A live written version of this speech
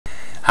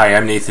Hi,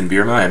 I'm Nathan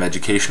Bierma. I'm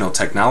Educational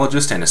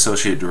Technologist and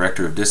Associate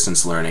Director of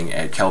Distance Learning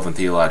at Calvin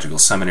Theological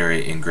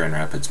Seminary in Grand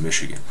Rapids,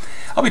 Michigan.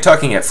 I'll be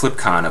talking at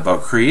FlipCon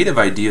about creative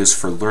ideas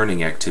for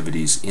learning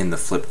activities in the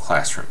flipped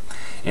classroom.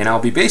 And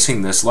I'll be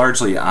basing this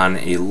largely on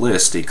a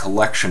list, a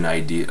collection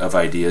of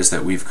ideas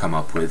that we've come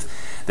up with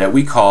that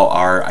we call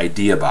our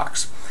idea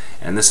box.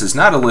 And this is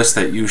not a list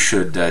that you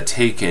should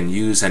take and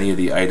use any of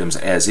the items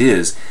as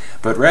is,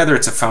 but rather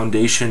it's a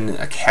foundation,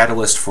 a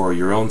catalyst for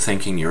your own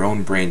thinking, your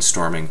own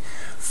brainstorming,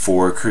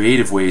 for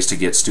creative ways to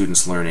get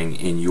students learning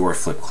in your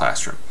flipped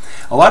classroom.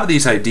 A lot of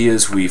these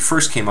ideas we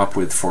first came up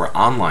with for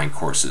online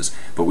courses,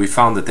 but we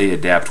found that they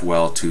adapt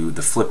well to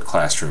the flipped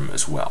classroom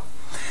as well.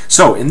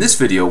 So in this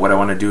video, what I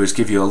want to do is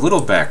give you a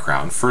little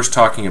background, first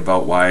talking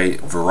about why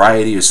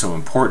variety is so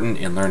important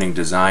in learning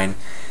design,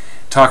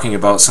 talking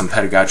about some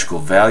pedagogical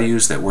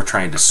values that we're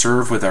trying to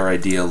serve with our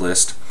idea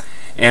list,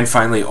 and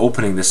finally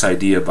opening this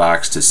idea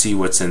box to see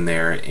what's in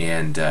there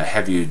and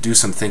have you do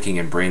some thinking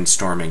and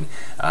brainstorming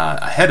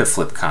ahead of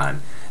FlipCon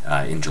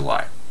in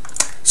July.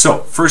 So,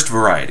 first,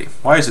 variety.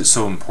 Why is it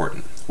so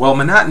important? Well,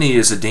 monotony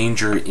is a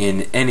danger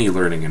in any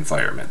learning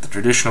environment. The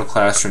traditional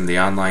classroom, the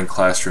online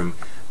classroom,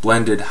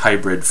 blended,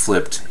 hybrid,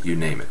 flipped, you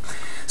name it.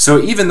 So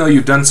even though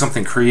you've done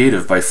something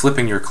creative by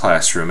flipping your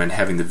classroom and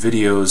having the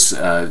videos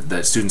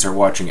that students are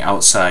watching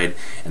outside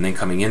and then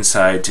coming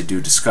inside to do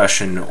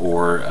discussion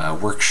or a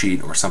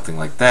worksheet or something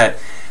like that,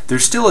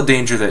 there's still a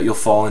danger that you'll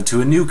fall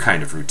into a new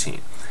kind of routine.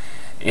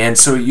 And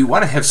so you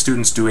want to have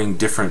students doing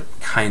different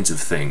kinds of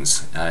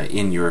things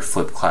in your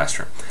flipped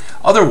classroom.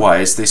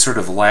 Otherwise, they sort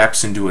of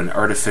lapse into an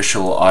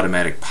artificial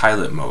automatic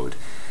pilot mode.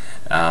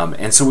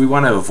 And so we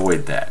want to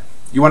avoid that.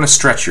 You want to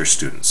stretch your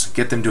students,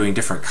 get them doing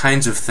different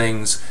kinds of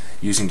things,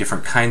 using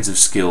different kinds of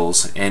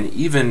skills, and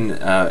even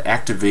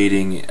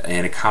activating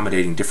and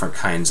accommodating different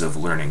kinds of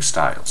learning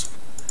styles.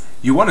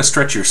 You want to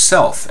stretch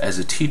yourself as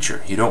a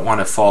teacher. You don't want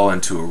to fall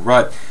into a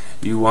rut.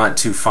 You want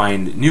to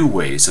find new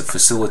ways of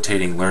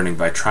facilitating learning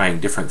by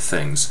trying different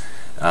things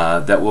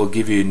that will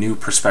give you a new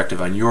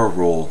perspective on your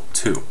role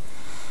too.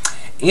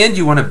 And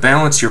you want to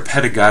balance your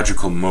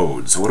pedagogical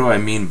modes. What do I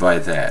mean by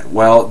that?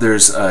 Well,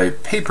 there's a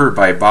paper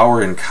by Bauer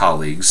and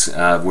colleagues,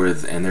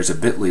 and there's a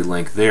bit.ly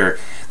link there,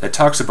 that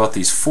talks about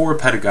these 4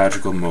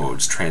 pedagogical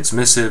modes: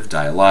 transmissive,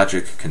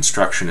 dialogic,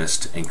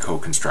 constructionist, and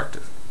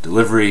co-constructive.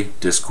 Delivery,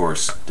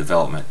 discourse,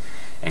 development,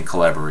 and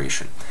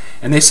collaboration.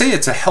 And they say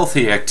it's a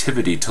healthy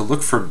activity to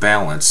look for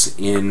balance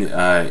in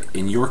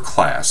your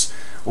class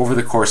over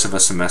the course of a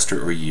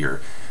semester or year.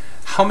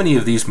 How many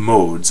of these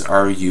modes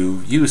are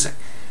you using?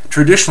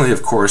 Traditionally,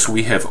 of course,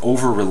 we have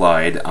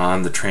over-relied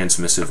on the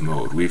transmissive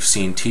mode. We've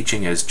seen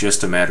teaching as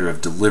just a matter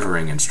of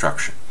delivering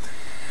instruction.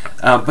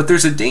 But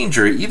there's a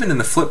danger, even in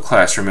the flipped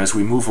classroom, as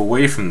we move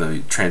away from the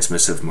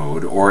transmissive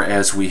mode, or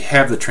as we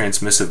have the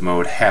transmissive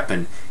mode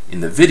happen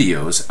in the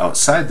videos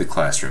outside the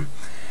classroom,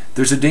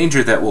 there's a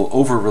danger that we'll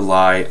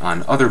over-rely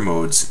on other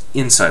modes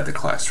inside the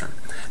classroom.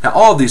 Now,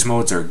 all of these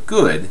modes are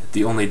good.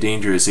 The only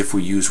danger is if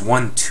we use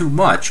one too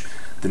much,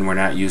 then we're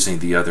not using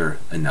the other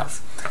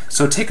enough.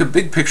 So take a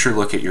big picture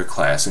look at your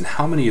class and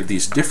how many of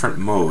these different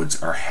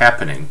modes are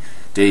happening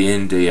day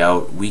in, day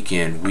out, week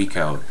in, week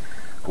out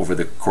over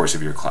the course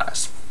of your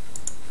class.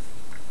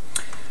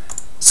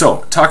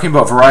 So, talking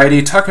about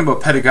variety, talking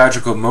about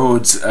pedagogical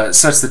modes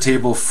sets the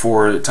table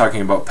for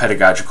talking about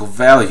pedagogical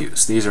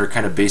values. These are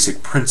kind of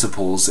basic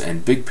principles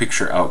and big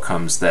picture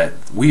outcomes that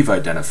we've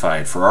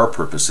identified for our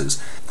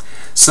purposes.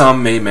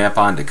 Some may map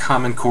onto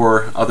Common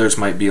Core, others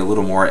might be a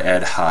little more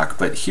ad hoc,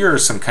 but here are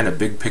some kind of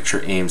big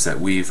picture aims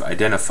that we've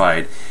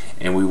identified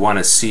and we want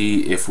to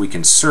see if we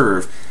can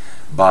serve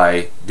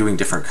by doing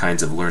different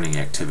kinds of learning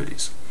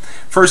activities.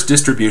 First,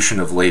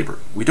 distribution of labor.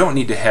 We don't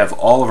need to have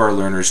all of our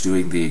learners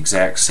doing the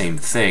exact same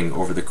thing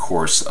over the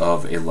course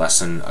of a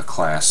lesson, a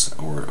class,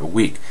 or a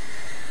week.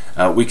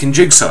 We can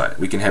jigsaw it.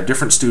 We can have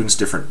different students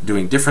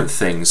doing different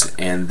things,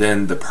 and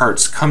then the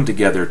parts come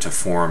together to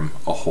form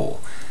a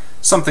whole.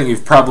 Something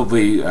you've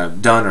probably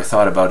done or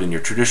thought about in your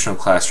traditional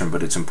classroom,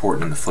 but it's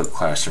important in the flipped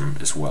classroom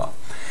as well.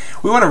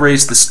 We want to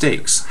raise the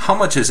stakes. How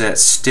much is at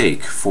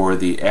stake for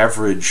the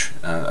average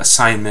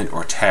assignment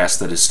or task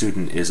that a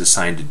student is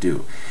assigned to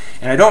do?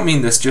 And I don't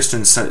mean this just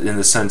in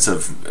the sense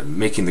of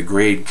making the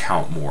grade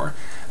count more,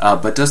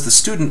 but does the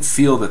student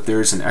feel that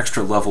there's an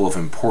extra level of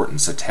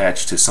importance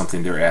attached to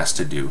something they're asked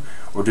to do,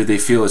 or do they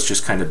feel it's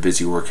just kind of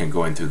busy work and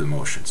going through the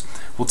motions?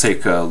 We'll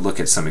take a look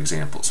at some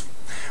examples.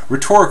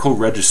 Rhetorical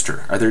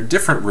register. Are there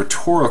different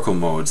rhetorical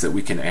modes that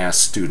we can ask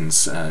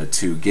students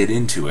to get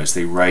into as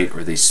they write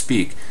or they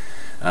speak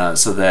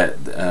so that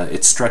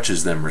it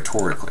stretches them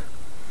rhetorically?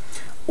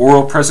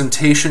 Oral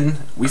presentation.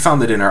 We found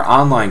that in our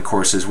online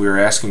courses we were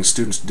asking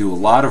students to do a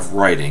lot of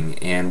writing,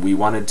 and we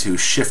wanted to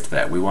shift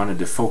that. We wanted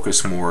to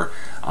focus more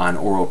on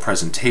oral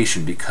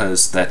presentation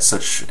because that's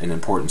such an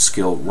important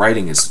skill.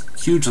 Writing is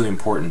hugely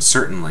important,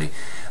 certainly,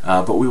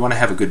 but we want to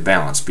have a good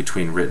balance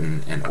between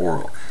written and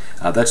oral.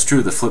 That's true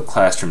of the flipped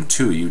classroom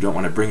too. You don't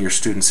want to bring your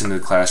students into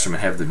the classroom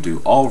and have them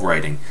do all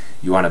writing.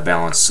 You want to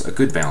balance, a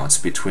good balance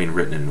between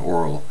written and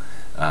oral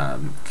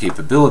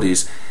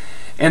capabilities.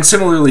 And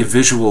similarly,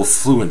 visual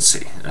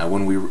fluency.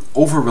 When we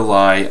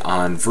over-rely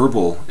on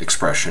verbal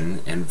expression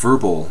and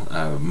verbal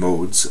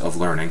modes of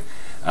learning,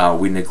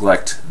 we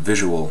neglect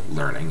visual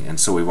learning, and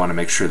so we want to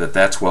make sure that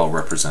that's well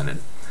represented.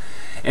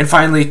 And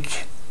finally,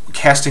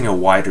 casting a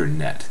wider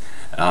net.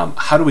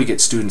 How do we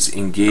get students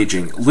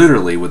engaging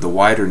literally with the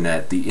wider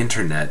net, the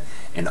internet,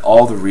 and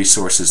all the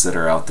resources that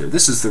are out there?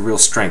 This is the real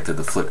strength of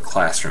the flipped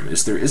classroom,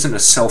 is there isn't a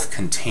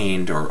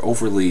self-contained or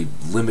overly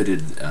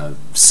limited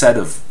set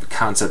of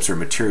concepts or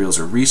materials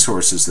or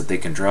resources that they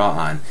can draw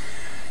on.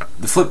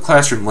 The flipped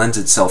classroom lends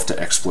itself to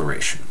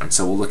exploration, and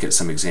so we'll look at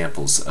some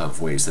examples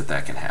of ways that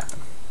that can happen.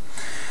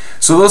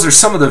 So those are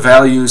some of the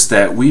values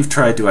that we've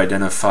tried to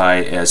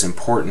identify as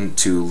important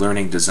to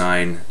learning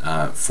design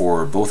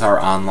for both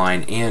our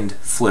online and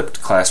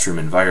flipped classroom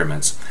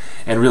environments,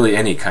 and really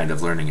any kind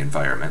of learning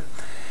environment.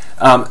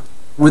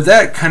 With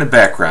that kind of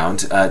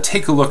background,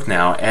 take a look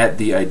now at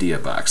the idea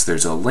box.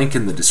 There's a link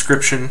in the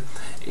description,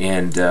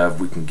 and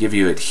we can give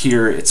you it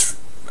here.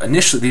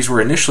 These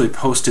were initially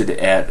posted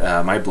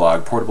at my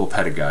blog, Portable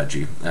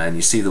Pedagogy, and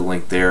you see the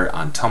link there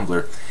on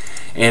Tumblr.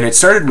 And it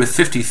started with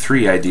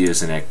 53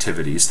 ideas and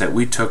activities that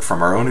we took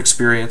from our own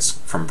experience,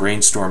 from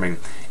brainstorming,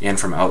 and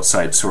from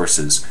outside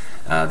sources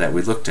that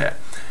we looked at.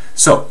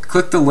 So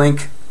click the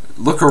link,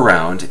 look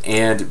around,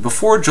 and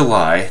before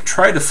July,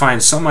 try to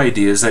find some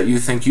ideas that you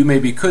think you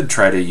maybe could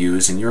try to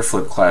use in your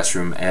flipped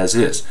classroom as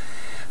is.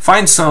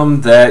 Find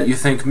some that you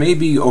think may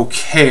be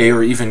okay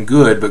or even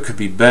good but could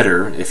be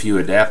better if you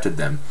adapted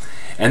them.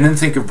 And then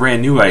think of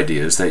brand new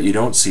ideas that you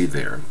don't see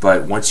there,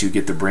 but once you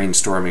get the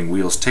brainstorming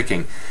wheels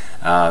ticking,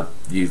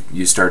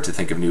 you start to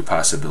think of new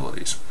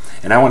possibilities.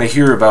 And I want to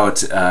hear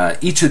about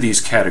each of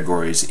these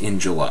categories in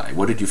July.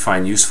 What did you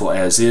find useful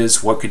as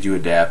is? What could you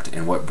adapt?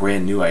 And what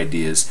brand new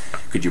ideas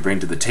could you bring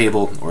to the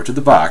table or to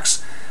the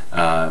box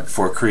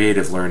for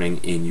creative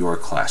learning in your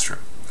classroom?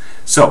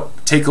 So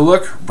take a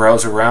look,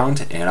 browse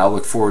around, and I'll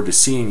look forward to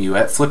seeing you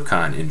at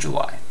FlipCon in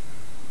July.